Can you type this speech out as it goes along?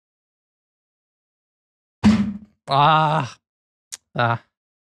But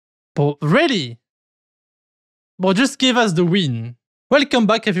really? But just give us the win. Welcome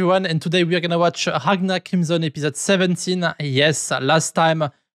back, everyone, and today we are gonna watch Ragnar Crimson episode 17. Yes, last time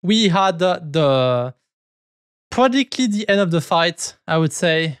we had practically the end of the fight, I would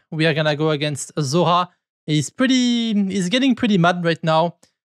say. We are gonna go against Zora. He's getting pretty mad right now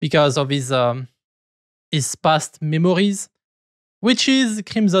because of his past memories, which is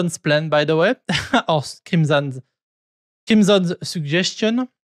Crimson's plan, by the way, or Crimson's suggestion.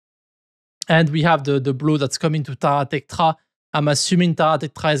 And we have the blow that's coming to Tara Tektra. I'm assuming Tara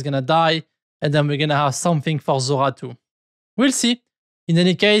Tektra is gonna die, and then we're gonna have something for Zora too. We'll see. In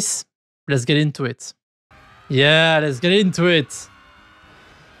any case, let's get into it. Yeah, let's get into it.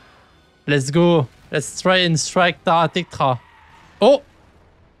 Let's go. Let's try and strike Tara Tektra. Oh!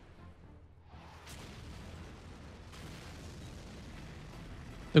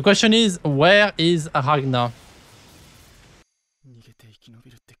 The question is, where is Ragna?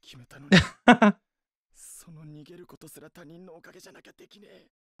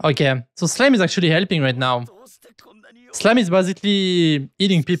 Okay, so Slime is actually helping right now. Slime is basically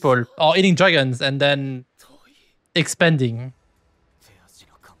eating people, or eating dragons, and then expanding.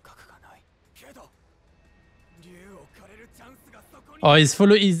 Oh,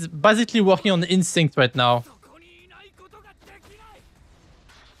 he's basically working on the instinct right now.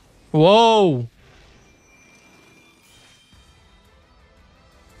 Whoa!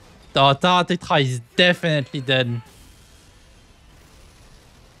 Oh, Tara Tektra is definitely dead.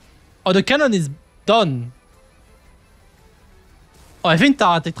 Oh, the cannon is done. Oh, I think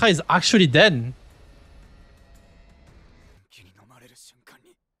Tara Tektra is actually dead.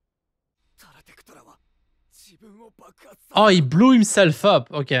 Oh, he blew himself up.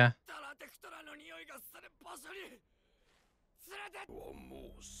 Okay.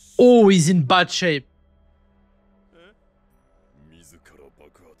 Oh, he's in bad shape.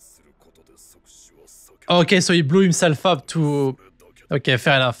 Okay, so he blew himself up to... Okay,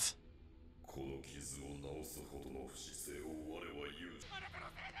 fair enough.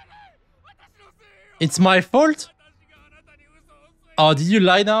 It's my fault? Oh, did you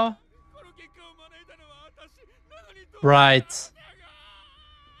lie now? Right.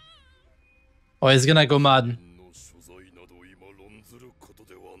 Oh, he's gonna go mad.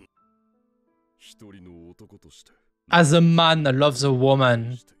 As a man loves a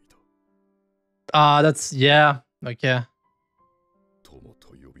woman. Ah, that's... yeah. Okay.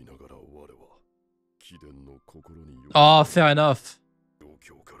 Oh, fair enough.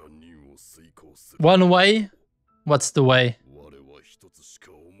 One way? What's the way?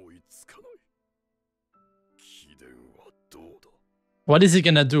 What is he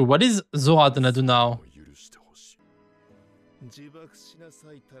gonna do? What is Zora gonna do now?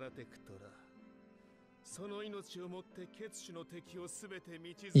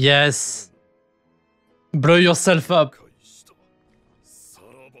 Yes. Blow yourself up.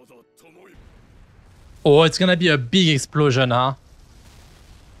 Oh, it's gonna be a big explosion, huh?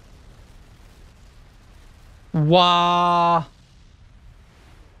 Wow.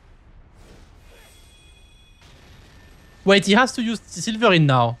 Wait, he has to use silverine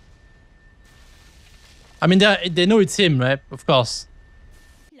now. I mean, they know it's him, right? Of course.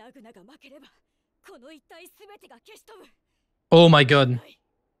 Oh my god.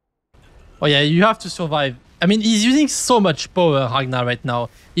 Oh yeah, you have to survive. I mean, he's using so much power, Ragnar, right now.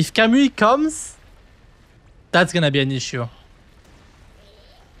 If KAMUI comes, that's gonna be an issue.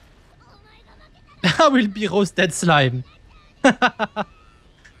 I will be roasted slime.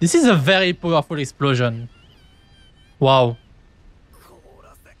 This is a very powerful explosion. Wow.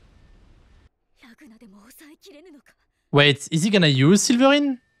 Wait, is he gonna use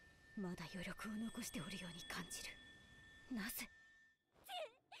silverine?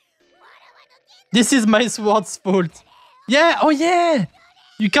 This is my sword's fault. Yeah, oh yeah!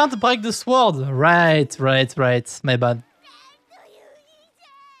 You can't break the sword. Right. My bad.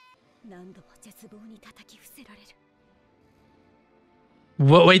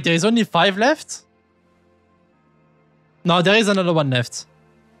 Wait, there is only 5 left? No, there is another one left.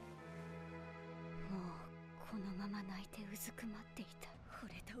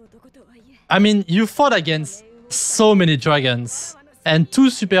 I mean, you fought against so many dragons. And 2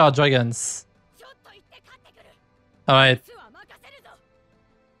 superior dragons. Alright.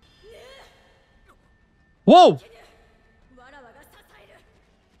 Whoa!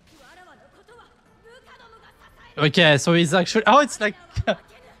 Okay, so he's actually... Oh, it's like...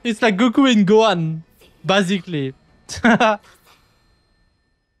 it's like Goku and Gohan, basically.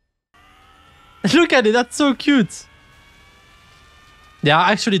 Look at it, that's so cute. They are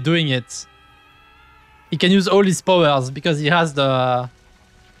actually doing it. he can use all his powers because he has the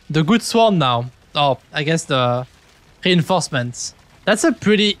good sword now. Oh, I guess the reinforcements. That's a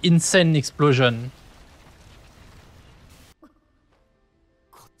pretty insane explosion.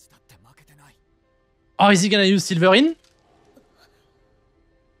 Oh, is he gonna use silverine?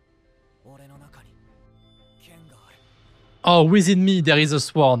 Oh, within me there is a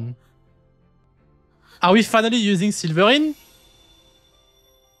sword. Are we finally using silverine?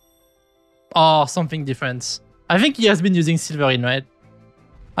 Or something different? I think he has been using silverine, right?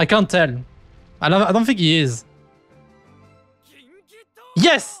 I can't tell. I don't think he is.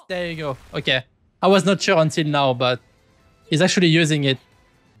 Yes! There you go. Okay. I was not sure until now, but he's actually using it.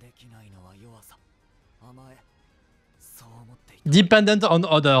 Dependent on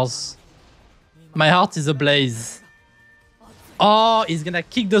others. My heart is ablaze. Oh, he's gonna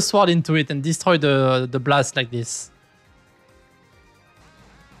kick the sword into it and destroy the blast like this.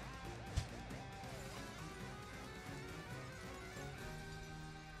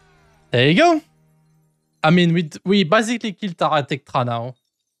 There you go. I mean, we basically killed Tara now.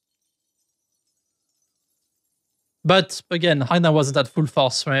 But again, Ragna wasn't at full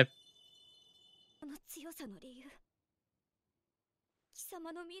force, right?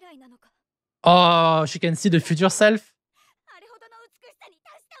 Oh, she can see the future self.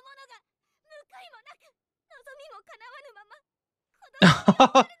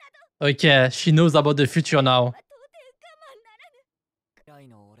 Okay, she knows about the future now.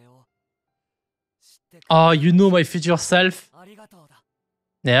 Oh, you know my future self?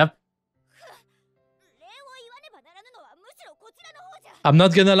 Yep. I'm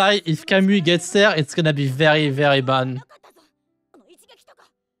not gonna lie, if Kamui gets there, it's gonna be very, very bad.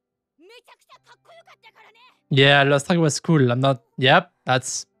 Yeah, last track was cool. I'm not... Yep,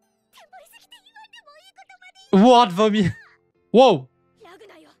 that's... Word for me. Whoa!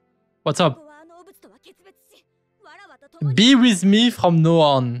 What's up? Be with me from now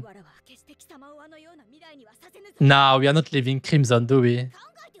on. Nah, we are not leaving Crimson, do we?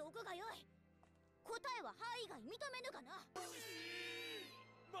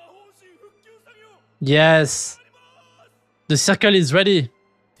 Yes. The circle is ready.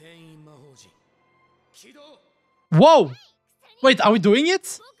 Whoa! Wait, are we doing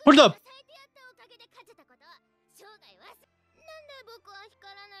it? Hold up.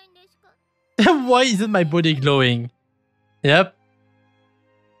 Why isn't my body glowing? Yep.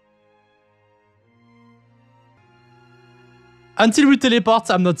 Until we teleport,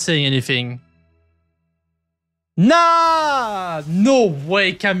 I'm not saying anything. Nah! No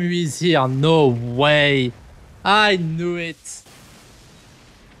way Kamui is here. No way. I knew it.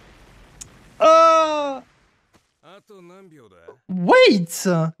 Wait!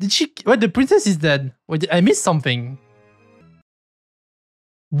 Did she... Wait, the princess is dead. Wait, I missed something.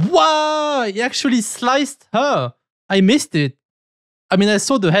 Wow! He actually sliced her. I missed it. I mean, I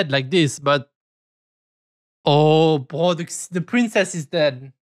saw the head like this, but... Oh, bro, the princess is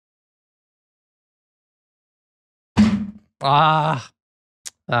dead. Ah.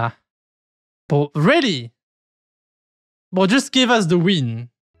 But really? But just give us the win.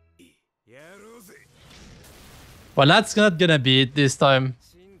 Well, that's not gonna be it this time.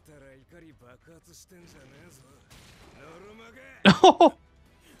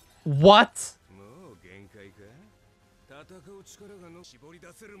 What?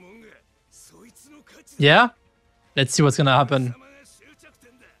 Yeah? Let's see what's gonna happen.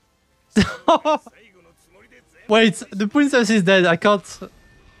 Wait, the princess is dead. I can't...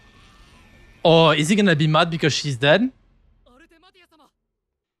 Oh, is he gonna be mad because she's dead?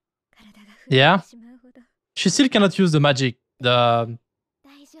 Yeah? She still cannot use the magic. The...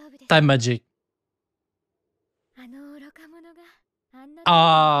 time magic.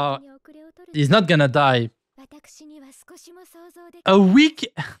 He's not gonna die. A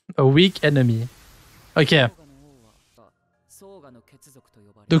weak enemy. Okay.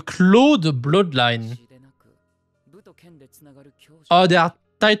 The clawed bloodline. Oh, they are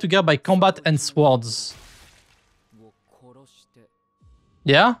tied together by combat and swords.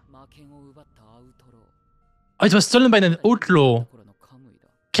 Yeah? Oh, it was stolen by an outlaw.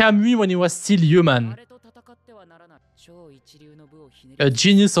 Kamui when he was still human. A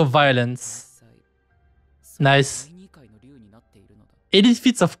genius of violence. Nice. Elite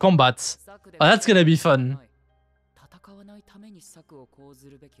feats of combat. Oh, that's gonna be fun.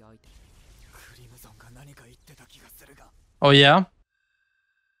 Oh yeah?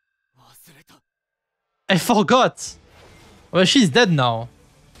 I forgot! Well, she's dead now.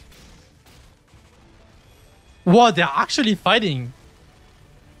 What? They're actually fighting?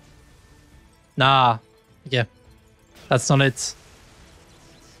 Nah. Okay. That's not it.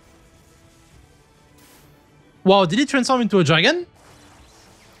 Wow, did he transform into a dragon?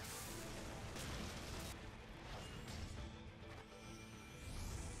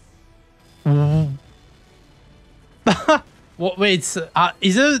 Wait,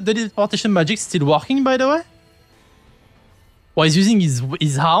 is the teleportation magic still working, by the way? Well, he's using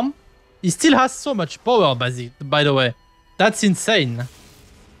his arm. He still has so much power, by the way. That's insane.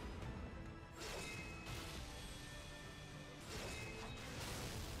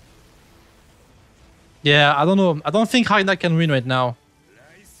 Yeah, I don't know. I don't think Ragna can win right now.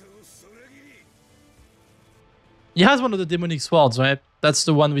 He has one of the demonic swords, right? That's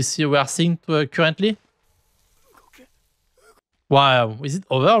the one we are seeing currently. Wow, is it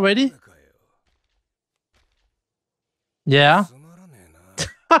over already? Yeah.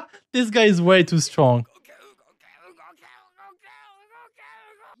 This guy is way too strong.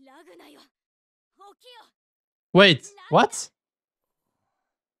 Wait, what?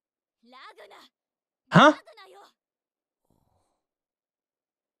 Huh?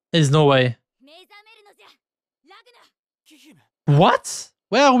 There's no way. What?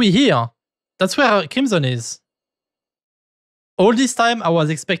 Where are we here? That's where Crimson is. All this time I was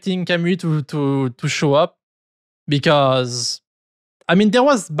expecting KAMUI to show up because, I mean, there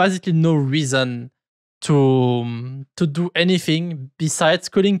was basically no reason to do anything besides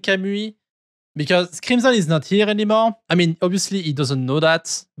calling KAMUI because Crimson is not here anymore. I mean, obviously he doesn't know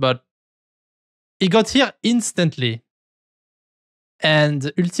that, but he got here instantly. And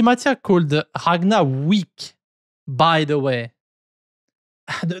Ultimatia called Ragna weak, by the way.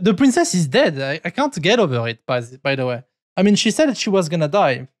 The princess is dead. I can't get over it, by the way. I mean, she said that she was gonna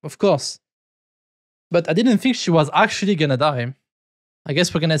die, of course. But I didn't think she was actually gonna die. I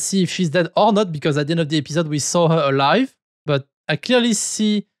guess we're gonna see if she's dead or not, because at the end of the episode we saw her alive. But I clearly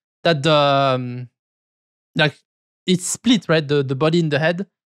see that like it's split, right? The body in the head.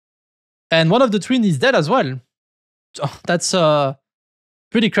 And one of the twins is dead as well. Oh, that's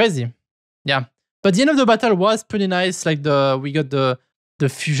pretty crazy. Yeah. But the end of the battle was pretty nice. Like we got the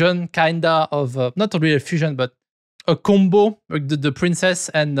fusion kinda of not really a fusion, but a combo. Like the princess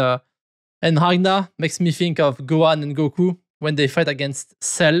and Ragna makes me think of Gohan and Goku when they fight against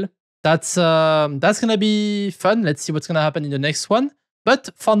Cell. That's gonna be fun. Let's see what's gonna happen in the next one.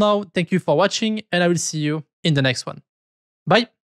 But for now, thank you for watching, and I will see you in the next one. Bye.